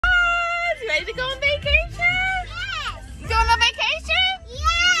ready to go on vacation? Yes. You going on vacation?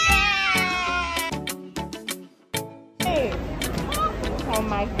 Yes. Hey. Oh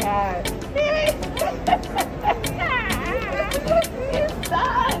my God.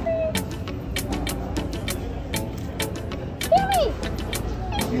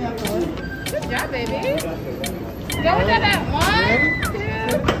 Good job, baby. Go with that at 1,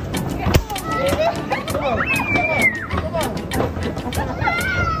 2. Come on.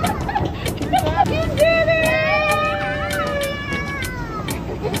 You did it!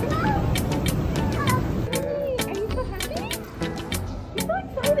 Are you so happy? You're so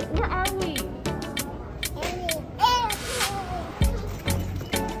excited. Where are we?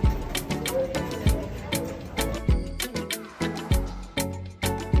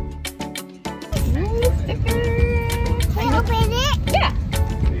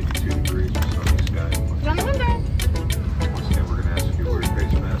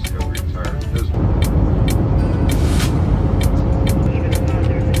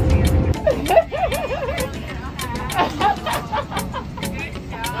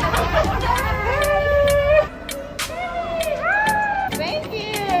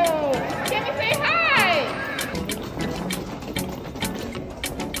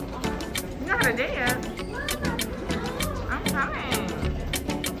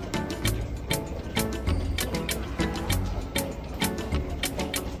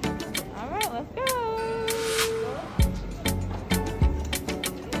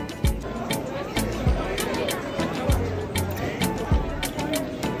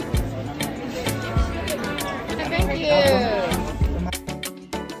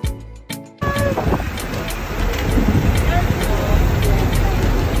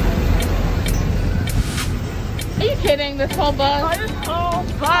 Kidding, this whole bus? Oh, this whole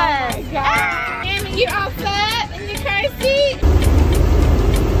bus. Oh my God. Amy, you all set in your car seat?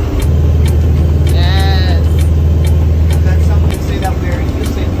 Yes. Let somebody say that we're you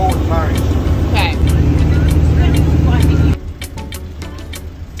say forward march. Okay.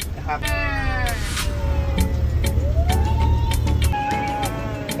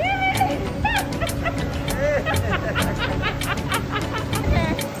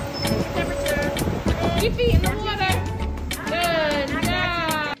 Your feet in the water. Good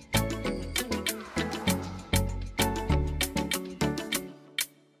job.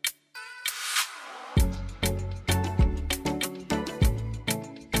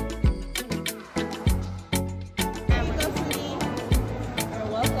 You're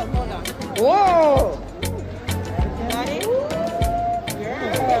welcome. Hold on. Whoa. Got it?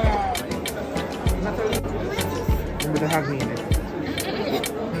 Yeah. Remember to have me in it.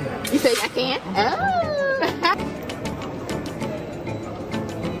 You say I can't? Oh.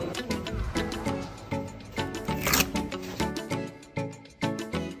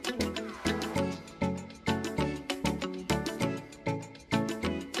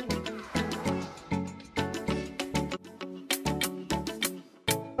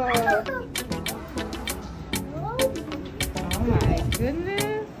 Oh my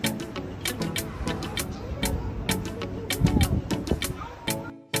goodness.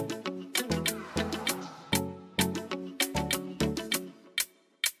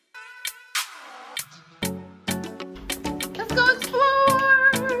 Let's go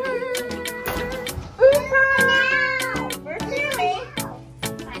explore. Who's now? Where's Sammy?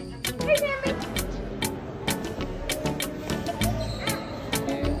 Hey, Sammy.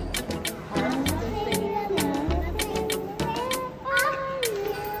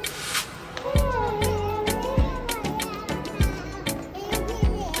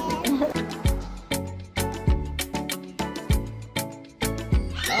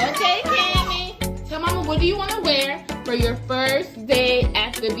 Okay, Cammy. Tell Mama, what do you want to wear for your first day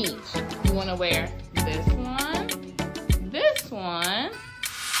at the beach? You want to wear this one,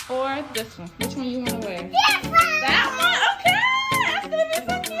 or this one? Which one you want to wear? Yes, That one? Okay. That's going to be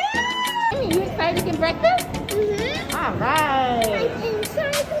so cute. Cammy, you excited to get breakfast? Mm-hmm. All right. I'm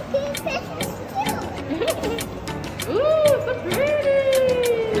excited to get breakfast too. Ooh, so pretty.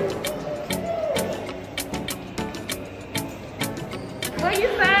 What you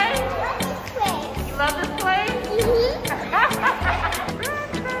say? You love this place?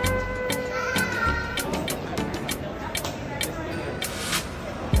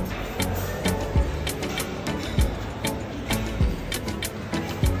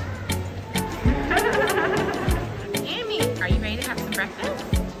 Amy, are you ready to have some breakfast?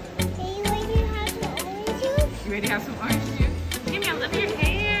 You ready to have some orange juice? Amy, I love your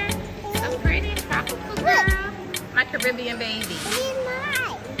hair. So pretty, tropical girl. My Caribbean baby.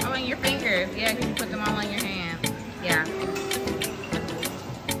 Oh, and your fingers. Yeah, you can put them all on your hand. Yeah.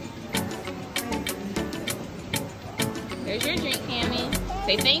 There's your drink, Cammy.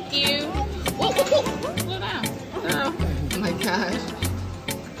 Say thank you. Whoa, whoa, whoa. Slow down. Girl. Oh my gosh.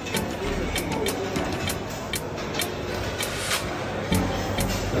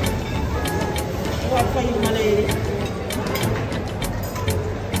 What for you, my lady?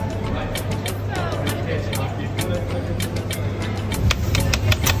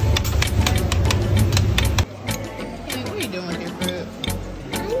 Cammy, what are you doing with your fruit?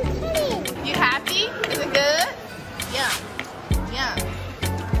 You happy? Is it good? Yum. Yum.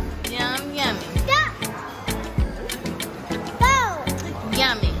 Yum, yummy.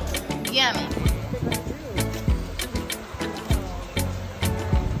 Yummy. Yummy.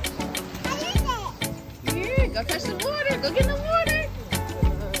 Here, go touch the water. Go get in the water.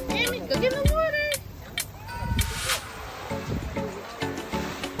 Cammy, go get in the water.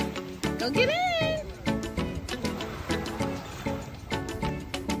 Go get in.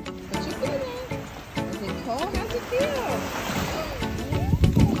 Put your foot in. Is it cold? How's it feel?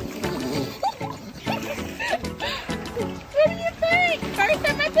 What do you think? First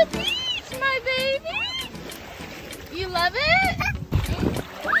time at the beach, my baby. You love it?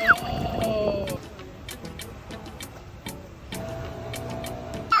 Oh.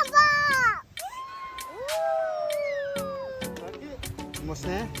 What's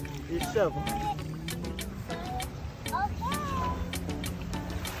that? Eat shovel.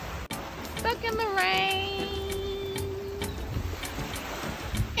 Stuck in the rain.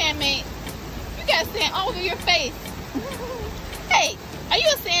 Cammy, you got sand all over your face. Hey, are you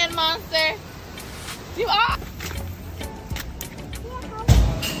a sand monster? You are.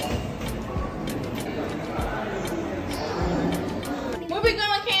 Where we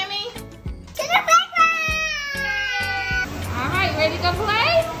going, Cammy? To the playground! All right, ready to go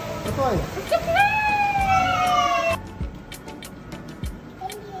play? That's fine. Let's go play.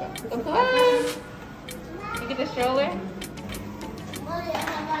 Go play. You get the stroller?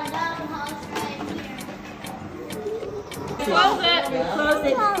 Close it. Close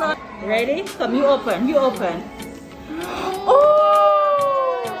it. Close. Ready? Come, you open. You open.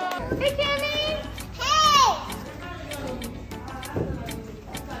 Oh! Hey, Cammy. Hey!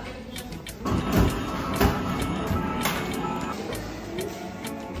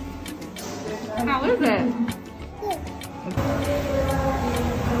 How is it?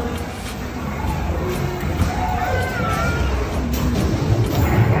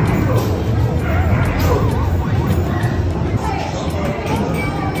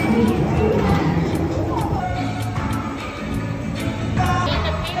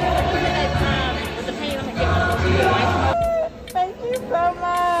 Thank you so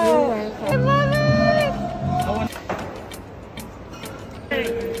much. You're welcome. I love it.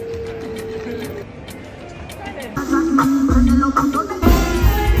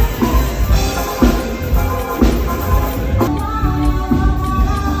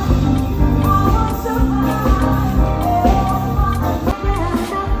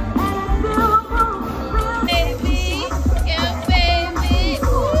 Baby, yeah, baby.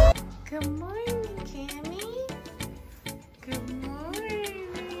 Good morning, Cammy. Good morning.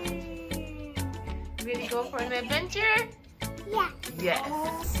 Ready to go for an adventure? Yeah.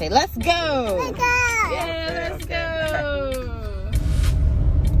 Yes. Say, let's go. Let's go! Yeah, let's go.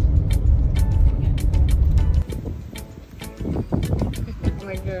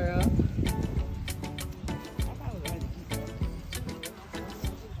 My girl.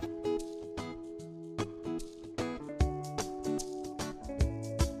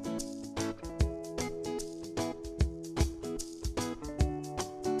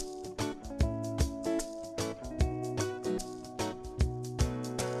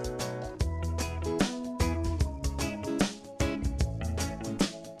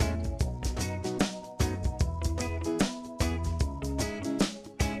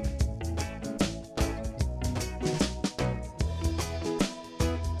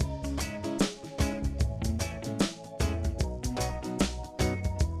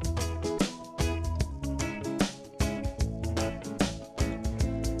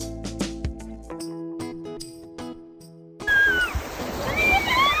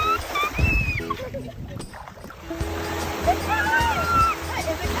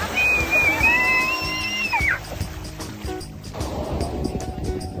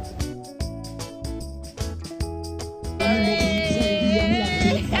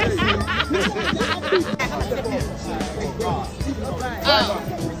 Oh,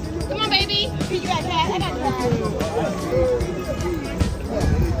 come on, baby. You got that? I got that.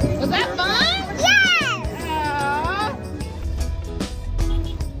 Was that fun? Yes! Aw.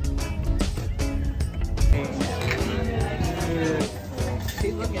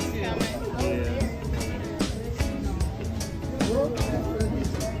 Keep looking too.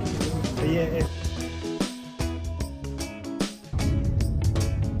 yeah.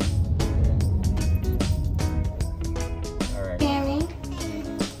 All right. Tammy.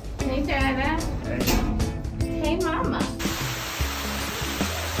 Hey, Dada. Hey, Mama.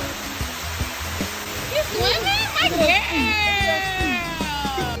 You swimming? My girl.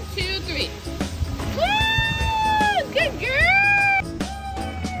 1, 2, 3. Woo! Good girl.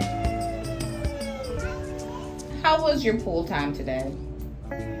 How was your pool time today?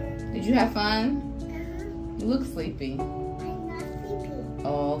 Did you have fun? You look sleepy. I'm not sleepy.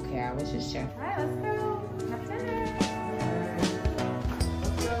 Oh, okay. I was just checking. All right, let's go. Have dinner.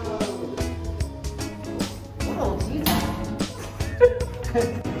 Oh,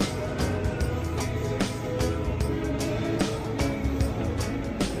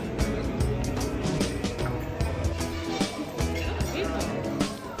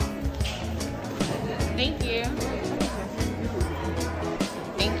 Thank you.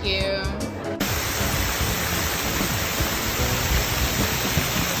 Thank you.